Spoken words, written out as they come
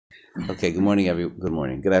Okay, good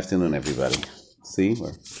morning. Good afternoon, everybody. See,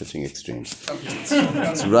 we're pitching extremes.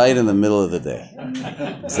 It's right in the middle of the day.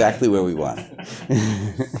 Exactly where we want.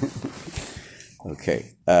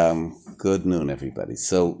 Okay, good noon, everybody.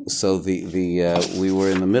 So we were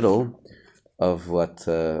in the middle of what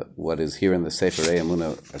is here in the Sefer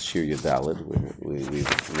Emunah Ashir Yudalid.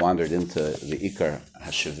 We've wandered into the Ikar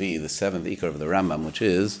Hashavi, the seventh Ikar of the Rambam, which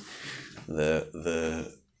is the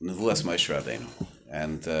Nevuas Moshe Rabbeinu.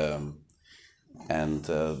 And the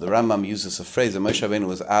Rambam uses a phrase that Moshe Rabbeinu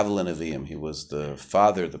was Avel Neviim. He was the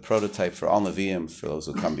father, the prototype for all Neviim, for those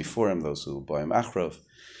who come before him, those who boim achrov.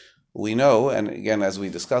 We know, and again, as we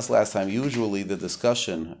discussed last time, usually the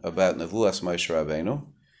discussion about Nevuas Moshe Rabbeinu,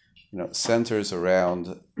 centers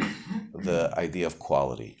around the idea of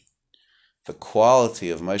quality. The quality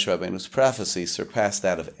of Moshe Rabbeinu's prophecy surpassed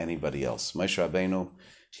that of anybody else. Moshe Rabbeinu,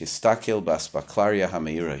 Histakil bas baklaria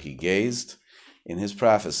hameira, he gazed in his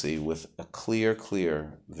prophecy with a clear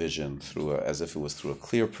vision, as if it was through a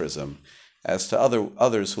clear prism, as to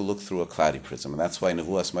others who look through a cloudy prism. And that's why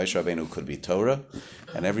Nevuas Moshe Rabbeinu could be Torah,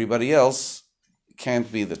 and everybody else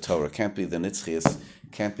can't be the Torah, can't be the Nitzchias,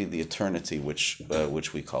 can't be the eternity which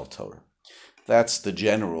we call Torah. That's the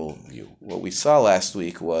general view. What we saw last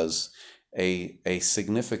week was a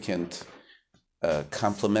significant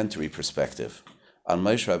complementary perspective on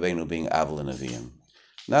Moshe Rabbeinu being Avel Neviim,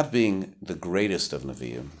 not being the greatest of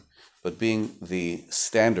Nevi'im, but being the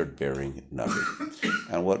standard-bearing Navi.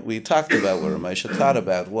 And what we talked about, what Ramesha taught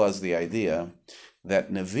about, was the idea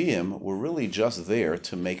that Nevi'im were really just there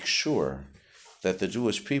to make sure that the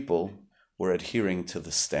Jewish people were adhering to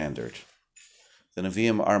the standard. The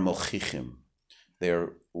Nevi'im are mochichim. They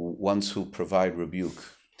are ones who provide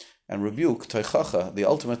rebuke. And rebuke, teichacha, the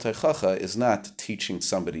ultimate teichacha, is not teaching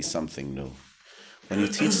somebody something new. When you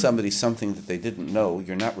teach somebody something that they didn't know,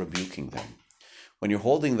 you're not rebuking them. When you're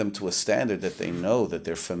holding them to a standard that they know, that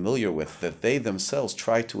they're familiar with, that they themselves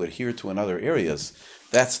try to adhere to in other areas,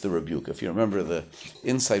 that's the rebuke. If you remember the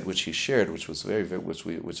insight which he shared, which was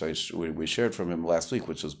we shared from him last week,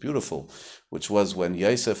 which was beautiful, which was when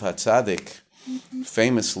Yosef HaTzadik,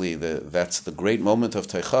 famously, that's the great moment of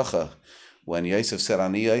Teichacha, when Yosef said,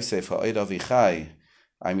 Ani Yosef ha'od avichai,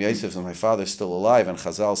 I'm Yosef and my father's still alive. And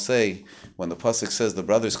Chazal say, when the pasuk says the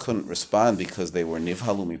brothers couldn't respond because they were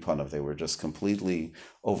nivhalu mipanav, they were just completely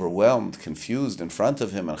overwhelmed, confused in front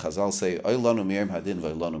of him. And Chazal say, Oy lanu miyem hadin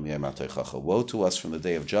v'oy lanu miyem ha'teichacha. Woe to us from the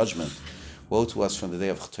day of judgment. Woe to us from the day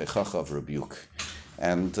of teichacha, of rebuke.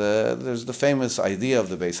 And there's the famous idea of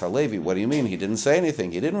the Beis Halevi. What do you mean? He didn't say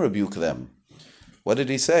anything. He didn't rebuke them. What did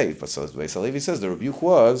he say? But so Beis Halevi says the rebuke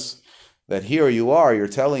was that here you are, you're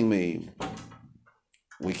telling me,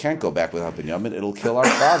 we can't go back without Binyamin. It'll kill our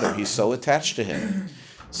father. He's so attached to him.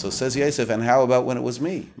 So says Yosef, and how about when it was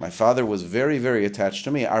me? My father was very, very attached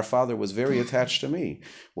to me. Our father was very attached to me.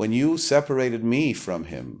 When you separated me from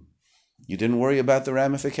him, you didn't worry about the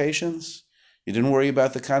ramifications? You didn't worry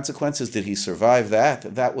about the consequences? Did he survive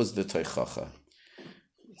that? That was the Teichacha.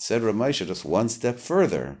 Said Ramesha, just one step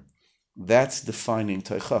further. That's defining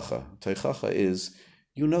Teichacha. Teichacha is,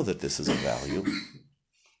 you know that this is a value.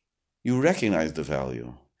 You recognize the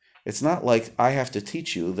value. It's not like I have to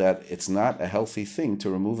teach you that it's not a healthy thing to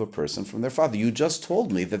remove a person from their father. You just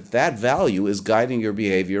told me that that value is guiding your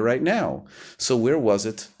behavior right now. So where was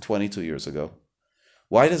it 22 years ago?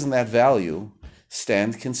 Why doesn't that value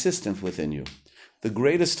stand consistent within you? The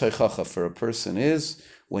greatest teichacha for a person is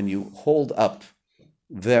when you hold up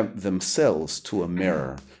themselves to a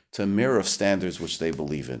mirror of standards which they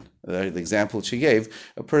believe in. The example she gave,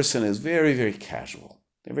 a person is very, very casual.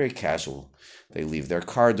 They're very casual. They leave their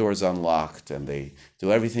car doors unlocked and they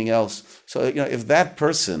do everything else. So, if that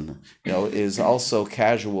person, is also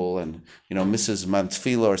casual and, Mrs.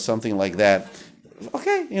 Montfila or something like that,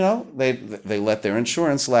 okay, they let their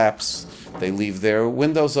insurance lapse, they leave their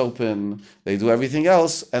windows open, they do everything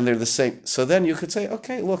else, and they're the same. So then you could say,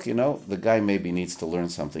 okay, look, the guy maybe needs to learn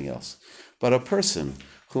something else. But a person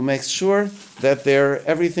who makes sure that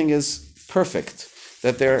everything is perfect,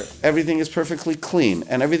 that everything is perfectly clean,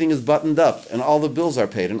 and everything is buttoned up, and all the bills are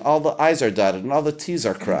paid, and all the I's are dotted, and all the T's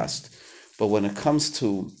are crossed. But when it comes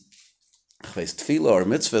to tefillah or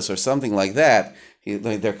mitzvahs or something like that,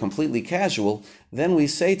 they're completely casual, then we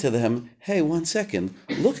say to them, hey, 1 second,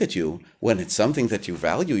 look at you. When it's something that you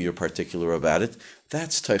value, you're particular about it,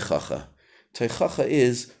 that's teichacha. Teichacha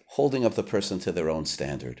is holding up the person to their own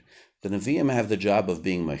standard. The Nevi'im have the job of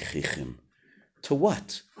being mechichim. To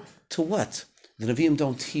what? To what? The Nevi'im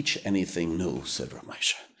don't teach anything new, said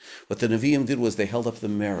Ramesha. What the Nevi'im did was they held up the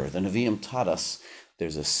mirror. The Nevi'im taught us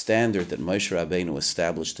there's a standard that Moshe Rabbeinu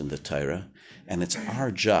established in the Torah, And it's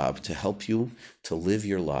our job to help you to live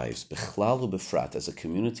your lives, bichlal u'befrat, as a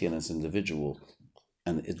community and as individuals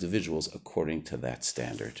according to that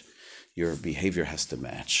standard. Your behavior has to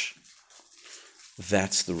match.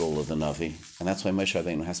 That's the role of the Navi. And that's why Moshe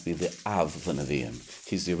Rabbeinu has to be the Av L'Neviim.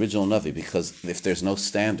 He's the original Navi, because if there's no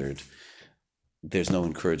standard, there's no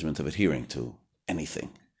encouragement of adhering to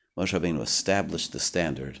anything. Moshe Rabbeinu established the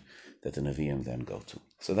standard that the Nevi'im then go to.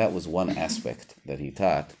 So that was one aspect that he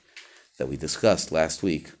taught, that we discussed last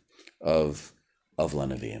week, of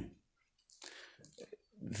L'Nevi'im.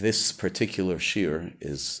 This particular shir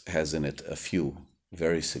has in it a few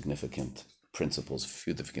very significant principles, a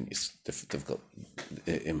few difficult,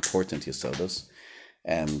 important yesodos,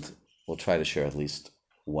 and we'll try to share at least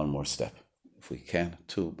one more step, if we can,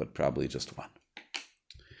 two, but probably just one.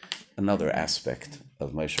 Another aspect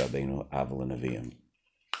of Moshe Rabbeinu, Av L'Nevi'im.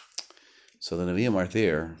 So the Nevi'im are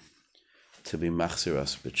there to be machzir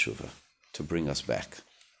us b'tshuva, to bring us back.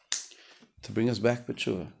 To bring us back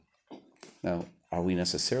b'tshuva. Now, are we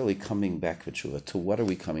necessarily coming back b'tshuva? To what are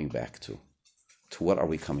we coming back to? To what are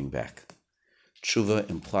we coming back? Tshuva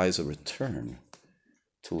implies a return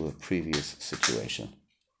to a previous situation.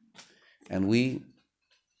 And we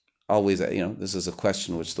always, this is a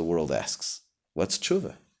question which the world asks. What's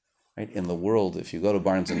tshuva? Right? In the world, if you go to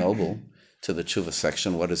Barnes & Noble, to the tshuva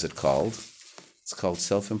section, what is it called? It's called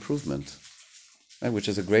self-improvement, right? Which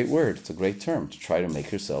is a great word. It's a great term, to try to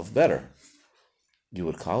make yourself better. You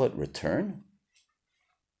would call it return?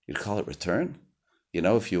 You'd call it return?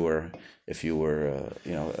 If you were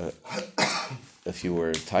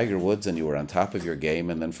Tiger Woods and you were on top of your game,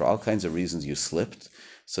 and then for all kinds of reasons you slipped,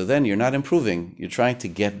 so then you're not improving. You're trying to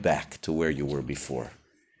get back to where you were before.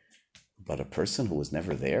 But a person who was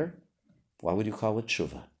never there, why would you call it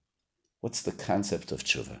tshuva? What's the concept of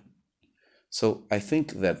tshuva? So I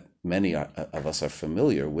think that many of us are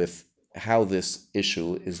familiar with how this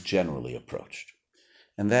issue is generally approached.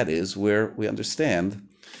 And that is where we understand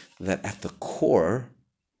that at the core,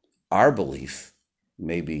 our belief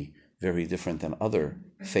may be very different than other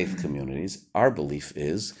faith communities. Our belief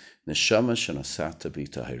is neshama shenasata bi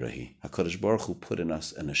tahirahi. HaKadosh Baruch Hu put in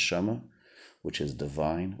us a neshama, which is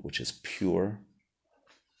divine, which is pure,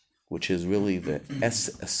 which is really the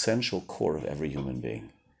essential core of every human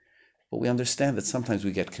being. But we understand that sometimes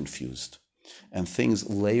we get confused, and things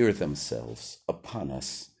layer themselves upon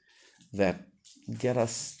us that get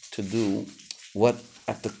us to do what,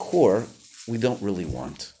 at the core, we don't really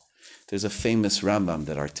want. There's a famous Rambam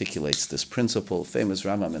that articulates this principle, famous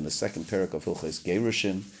Rambam in the second parak of Hilchos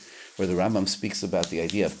Gerushin, where the Rambam speaks about the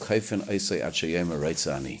idea of kaifen oisei ad sheyema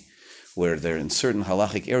reitzani, where there in certain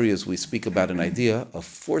halachic areas we speak about an idea of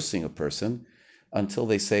forcing a person until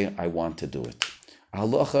they say, I want to do it. A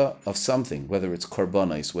halacha of something, whether it's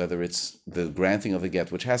korbanos, whether it's the granting of a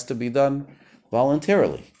get, which has to be done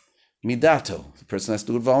voluntarily. Midato, the person has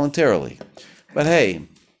to do it voluntarily. But hey,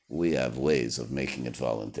 we have ways of making it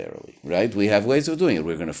voluntarily, right? We have ways of doing it.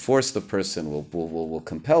 We're going to force the person, we'll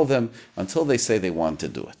compel them until they say they want to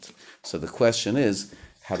do it. So the question is,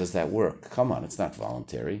 how does that work? Come on, it's not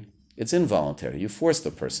voluntary. It's involuntary. You force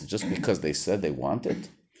the person just because they said they want it.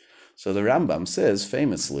 So the Rambam says,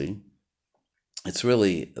 famously, the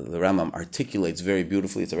Rambam articulates very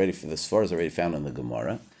beautifully, the Svar is already found in the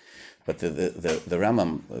Gemara, but the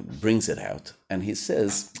Rambam brings it out, and he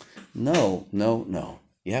says, no.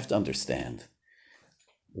 You have to understand.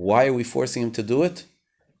 Why are we forcing him to do it?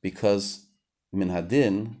 Because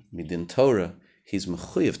midin Torah, he's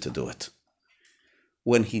mechuyev to do it.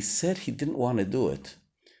 When he said he didn't want to do it,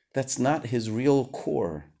 that's not his real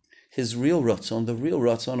core. His real ratzon, the real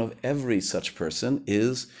ratzon of every such person,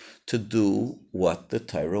 is to do what the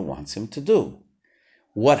Torah wants him to do.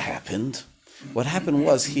 What happened? What happened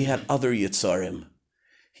was he had other yitzarim.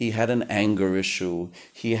 He had an anger issue.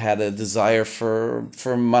 He had a desire for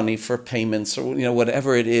money, for payments, or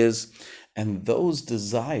whatever it is. And those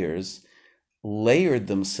desires layered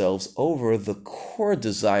themselves over the core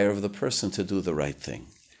desire of the person to do the right thing.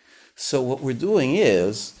 So what we're doing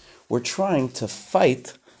is we're trying to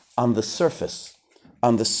fight on the surface.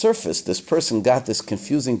 On the surface, this person got this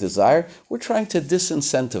confusing desire. We're trying to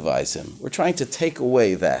disincentivize him. We're trying to take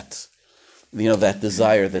away that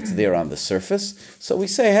desire that's there on the surface. So we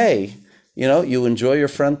say, hey, you enjoy your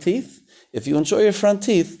front teeth. If you enjoy your front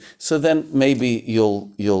teeth, so then maybe you'll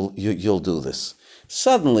do this.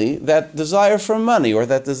 Suddenly, that desire for money or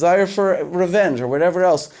that desire for revenge or whatever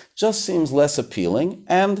else just seems less appealing,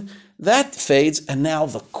 and that fades, and now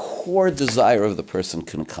the core desire of the person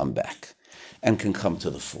can come back and can come to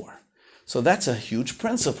the fore. So that's a huge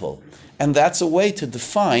principle, and that's a way to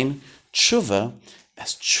define tshuva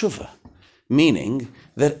as tshuva. meaning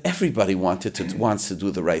that everybody wants to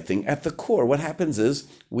do the right thing. At the core, what happens is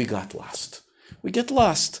we got lost. We get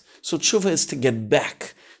lost. So tshuva is to get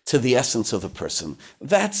back to the essence of the person.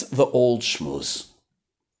 That's the old shmooze.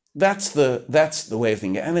 That's the way of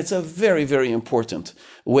thinking. And it's a very, very important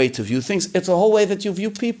way to view things. It's a whole way that you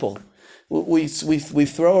view people. We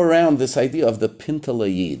throw around this idea of the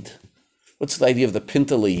pintalayid. What's the idea of the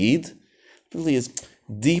pintalayid? It really is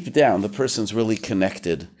deep down, the person's really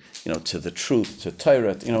connected, to the truth, to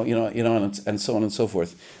Torah, and so on and so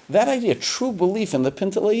forth. That idea, true belief in the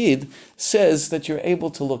pintalayid, says that you're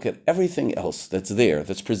able to look at everything else that's there,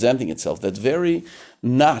 that's presenting itself, that's very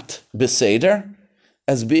not beseder,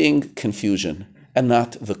 as being confusion and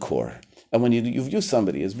not the core. And when you view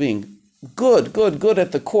somebody as being good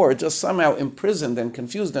at the core, just somehow imprisoned and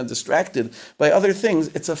confused and distracted by other things,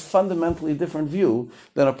 it's a fundamentally different view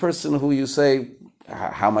than a person who you say,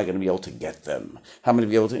 how am I going to be able to get them? How am I going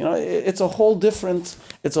to be able to, it's a whole different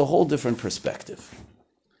perspective.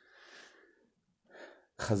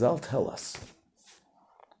 Chazal tell us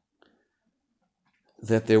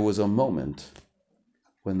that there was a moment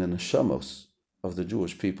when the neshamos of the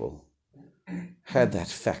Jewish people had that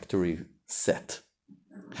factory setting.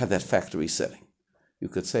 You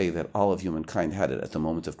could say that all of humankind had it at the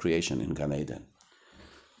moment of creation in Gan Eden.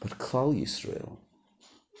 But Klal Yisrael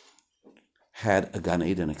had a Gan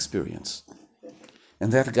Eden experience.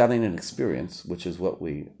 And that Gan Eden experience, which is what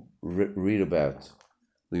we read about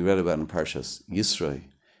in Parshas Yisro,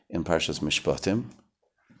 in Parshas Mishpatim,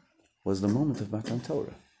 was the moment of Matan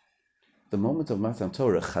Torah. The moment of Matan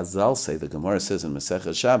Torah, Chazal say, the Gemara says in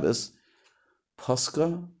Masechet Shabbos,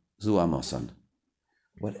 Paska zu Amosan.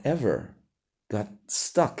 Whatever got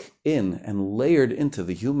stuck in and layered into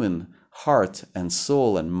the human heart and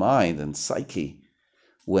soul and mind and psyche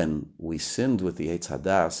when we sinned with the Eitz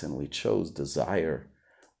Hadas and we chose desire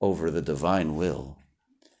over the divine will,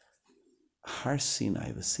 Har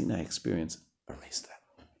Sinai, the Sinai experience, erased that.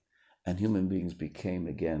 And human beings became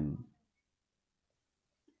again,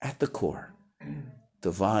 at the core,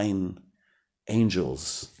 divine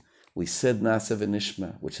angels. We said Nasa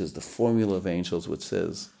v'Nishma, which is the formula of angels, which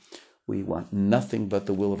says, we want nothing but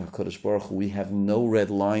the will of HaKadosh Baruch Hu. We have no red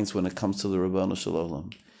lines when it comes to the Ribono Shel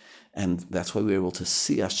Olam. And that's why we were able to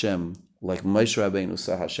see Hashem like Moshe Rabbeinu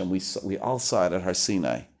saw Hashem. We all saw it at Har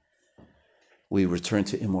Sinai. We returned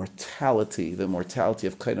to immortality, the immortality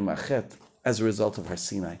of Kodem Achet, as a result of Har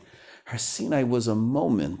Sinai. Har Sinai was a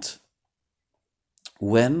moment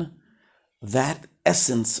when that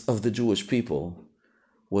essence of the Jewish people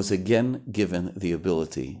was again given the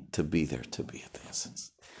ability to be there, to be at the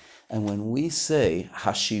essence. And when we say,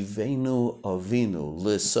 Hashivenu Avinu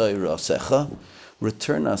L'Soirasecha,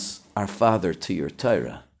 return us, our Father, to your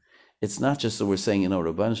Torah, it's not just that we're saying,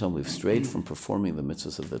 Rabban Shalom, we've strayed from performing the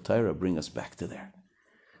mitzvahs of the Torah, bring us back to there.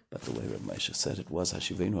 But the way Reb Moshe said it was,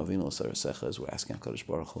 Hashivenu Avinu L'Soirasecha, as we're asking HaKadosh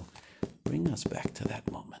Baruch Hu, bring us back to that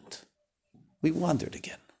moment. We wandered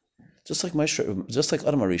again. Just like Adam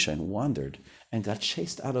HaRishon wandered and got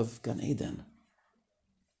chased out of Gan Eden.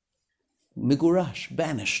 Migurash,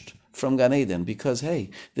 banished from Gan Eden because, hey,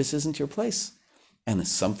 this isn't your place. And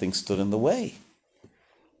something stood in the way.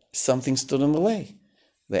 Something stood in the way.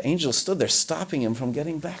 The angel stood there stopping him from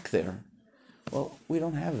getting back there. Well, we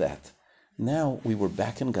don't have that. Now we were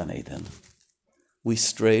back in Gan Eden. We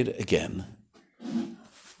strayed again.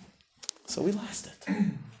 So we lost it.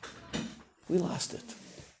 We lost it.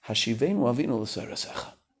 Hashivenu Avinu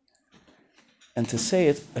L'Soirasecha. And to say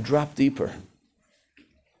it a drop deeper,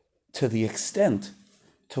 to the extent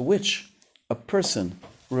to which a person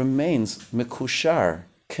remains mekushar,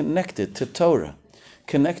 connected to Torah,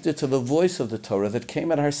 connected to the voice of the Torah that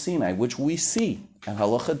came at Har Sinai, which we see, and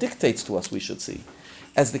halacha dictates to us we should see,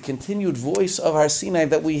 as the continued voice of Har Sinai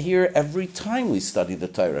that we hear every time we study the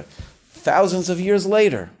Torah, thousands of years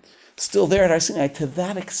later, still there at Har Sinai. To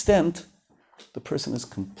that extent, the person is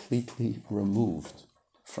completely removed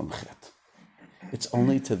from Chet. It's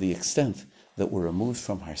only to the extent that we're removed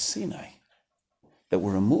from Har Sinai, that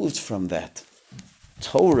we're removed from that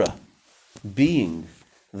Torah being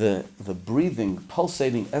the breathing,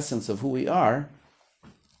 pulsating essence of who we are,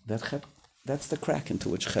 that's the crack into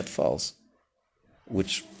which Chet falls,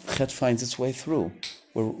 which Chet finds its way through,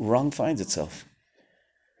 where wrong finds itself.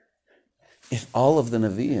 If all of the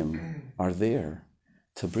Nevi'im are there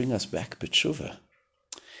to bring us back b'tshuva,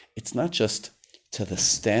 it's not just to the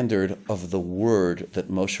standard of the word that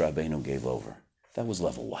Moshe Rabbeinu gave over. That was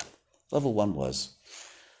level one. Level one was,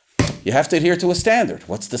 you have to adhere to a standard.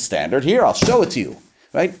 What's the standard? Here, I'll show it to you.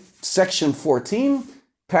 Right? Section 14,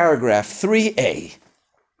 paragraph 3a.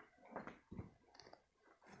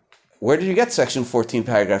 Where did you get section 14,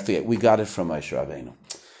 paragraph 3? We got it from Moshe Rabbeinu.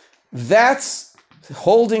 That's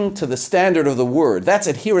holding to the standard of the word. That's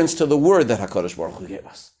adherence to the word that HaKadosh Baruch Hu gave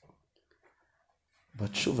us.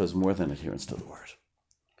 But tshuva is more than adherence to the word.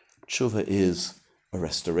 Tshuva is a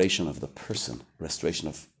restoration of the person, a restoration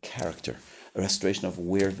of character, a restoration of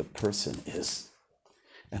where the person is.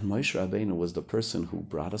 And Moshe Rabbeinu was the person who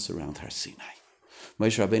brought us around Har Sinai.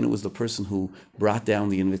 Moshe Rabbeinu was the person who brought down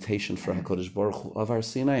the invitation for HaKadosh Baruch Hu of Har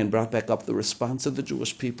Sinai and brought back up the response of the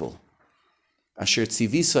Jewish people. Asher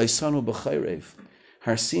tzivisa isanu b'chayrev.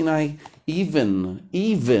 Har Sinai,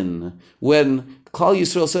 even when Klal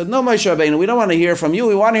Yisrael said, no, Moshe Rabbeinu, we don't want to hear from you,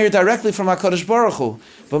 we want to hear directly from HaKadosh Baruch Hu.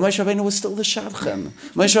 But Moshe Rabbeinu was still the Shadchan.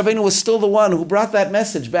 Moshe Rabbeinu was still the one who brought that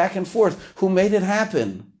message back and forth, who made it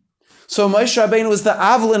happen. So Moshe Rabbeinu was the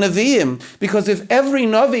Avla Nevi'im, because if every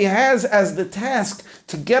Navi has as the task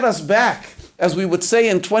to get us back, as we would say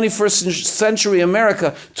in 21st century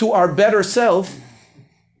America, to our better self,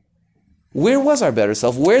 where was our better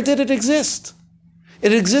self? Where did it exist?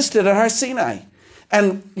 It existed at Har Sinai.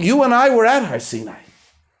 And you and I were at Har Sinai.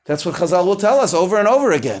 That's what Chazal will tell us over and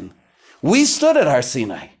over again. We stood at Har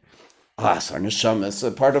Sinai. Our neshama is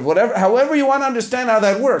a part of whatever, however you want to understand how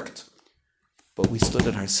that worked. But we stood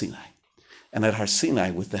at Har Sinai. And at Har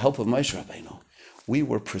Sinai, with the help of Moshe Rabbeinu, we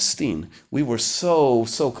were pristine. We were so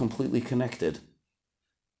completely connected.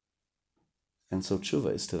 And so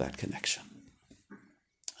tshuva is to that connection.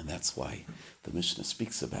 And that's why the Mishnah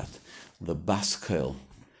speaks about the bas kol,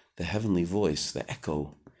 the heavenly voice, the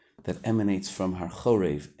echo that emanates from Har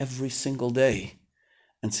Chorev every single day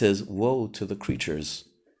and says, woe to the creatures,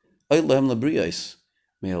 from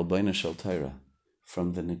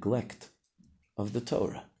the neglect of the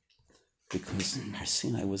Torah. Because Har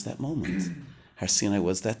Sinai was that moment. Har Sinai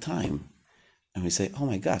was that time. And we say, oh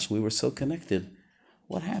my gosh, we were so connected.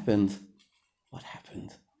 What happened? What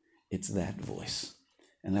happened? It's that voice.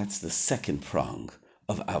 And that's the second prong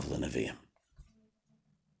of Avla Nevi'im.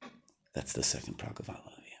 That's the second prong of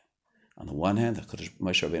Avla Nevi'im. On the one hand, Moshe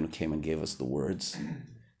Rabbeinu came and gave us the words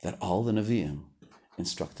that all the Nevi'im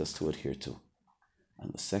instruct us to adhere to.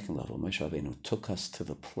 On the second level, Moshe Rabbeinu took us to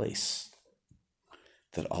the place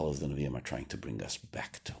that all of the Nevi'im are trying to bring us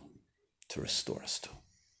back to restore us to.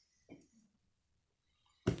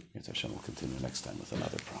 Yetzer Hashem will continue next time with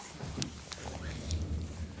another prong.